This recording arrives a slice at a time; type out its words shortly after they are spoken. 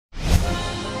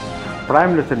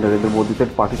Prime Minister Narendra Modi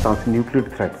said Pakistan's nuclear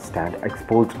threats stand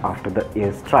exposed after the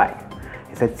airstrike.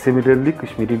 He said similarly,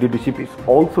 Kashmiri leadership is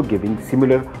also giving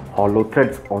similar hollow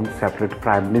threats on separate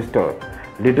Prime Minister,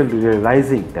 little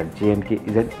realizing that J&K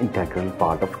is an integral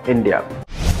part of India.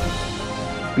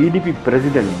 PDP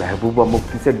President Mehbooba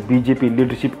Mufti said BJP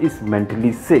leadership is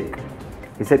mentally sick.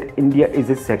 He said India is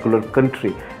a secular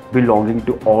country belonging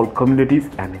to all communities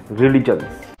and religions.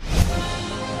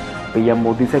 PM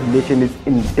Modi said nation is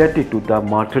indebted to the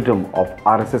martyrdom of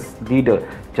RSS leader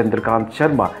Chandrakant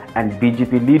Sharma and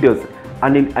BJP leaders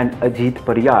Anil and Ajit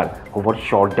Pariyar, who were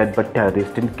shot dead by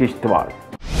terrorists in Kishtwar.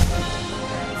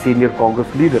 Senior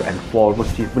Congress leader and former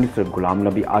Chief Minister Ghulam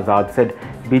Nabi Azad said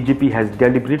BJP has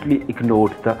deliberately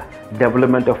ignored the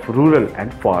development of rural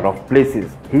and far-off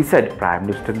places. He said Prime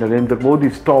Minister Narendra Modi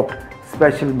stopped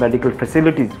special medical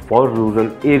facilities for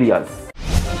rural areas.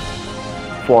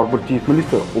 Former Chief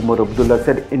Minister Umar Abdullah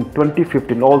said in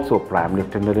 2015 also Prime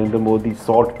Minister Narendra Modi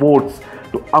sought votes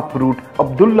to uproot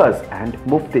Abdullahs and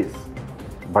Muftis.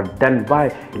 But then why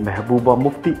Mehbooba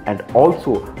Mufti and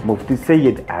also Mufti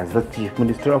Sayyid as the Chief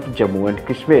Minister of Jammu and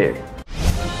Kashmir?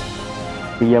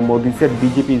 PM Modi said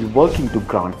BJP is working to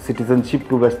grant citizenship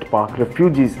to West Pak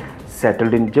refugees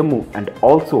settled in Jammu and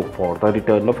also for the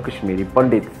return of Kashmiri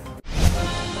Pandits.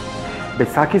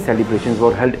 Baisakhi celebrations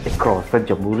were held across the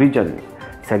Jammu region.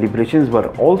 Celebrations were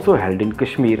also held in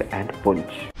Kashmir and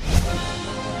Punch.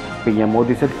 PM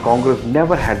Modi said Congress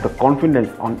never had the confidence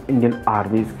on Indian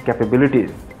Army's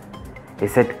capabilities. He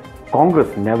said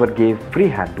Congress never gave free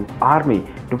hand to Army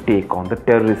to take on the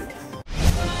terrorists.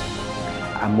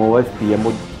 MOS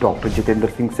PMO Dr.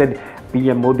 Jitendra Singh said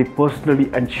PM Modi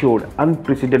personally ensured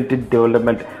unprecedented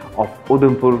development of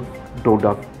Udhampur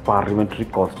Doda parliamentary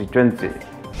constituency.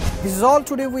 This is all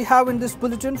today we have in this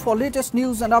bulletin. For latest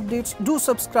news and updates, do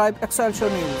subscribe Excelsior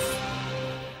News.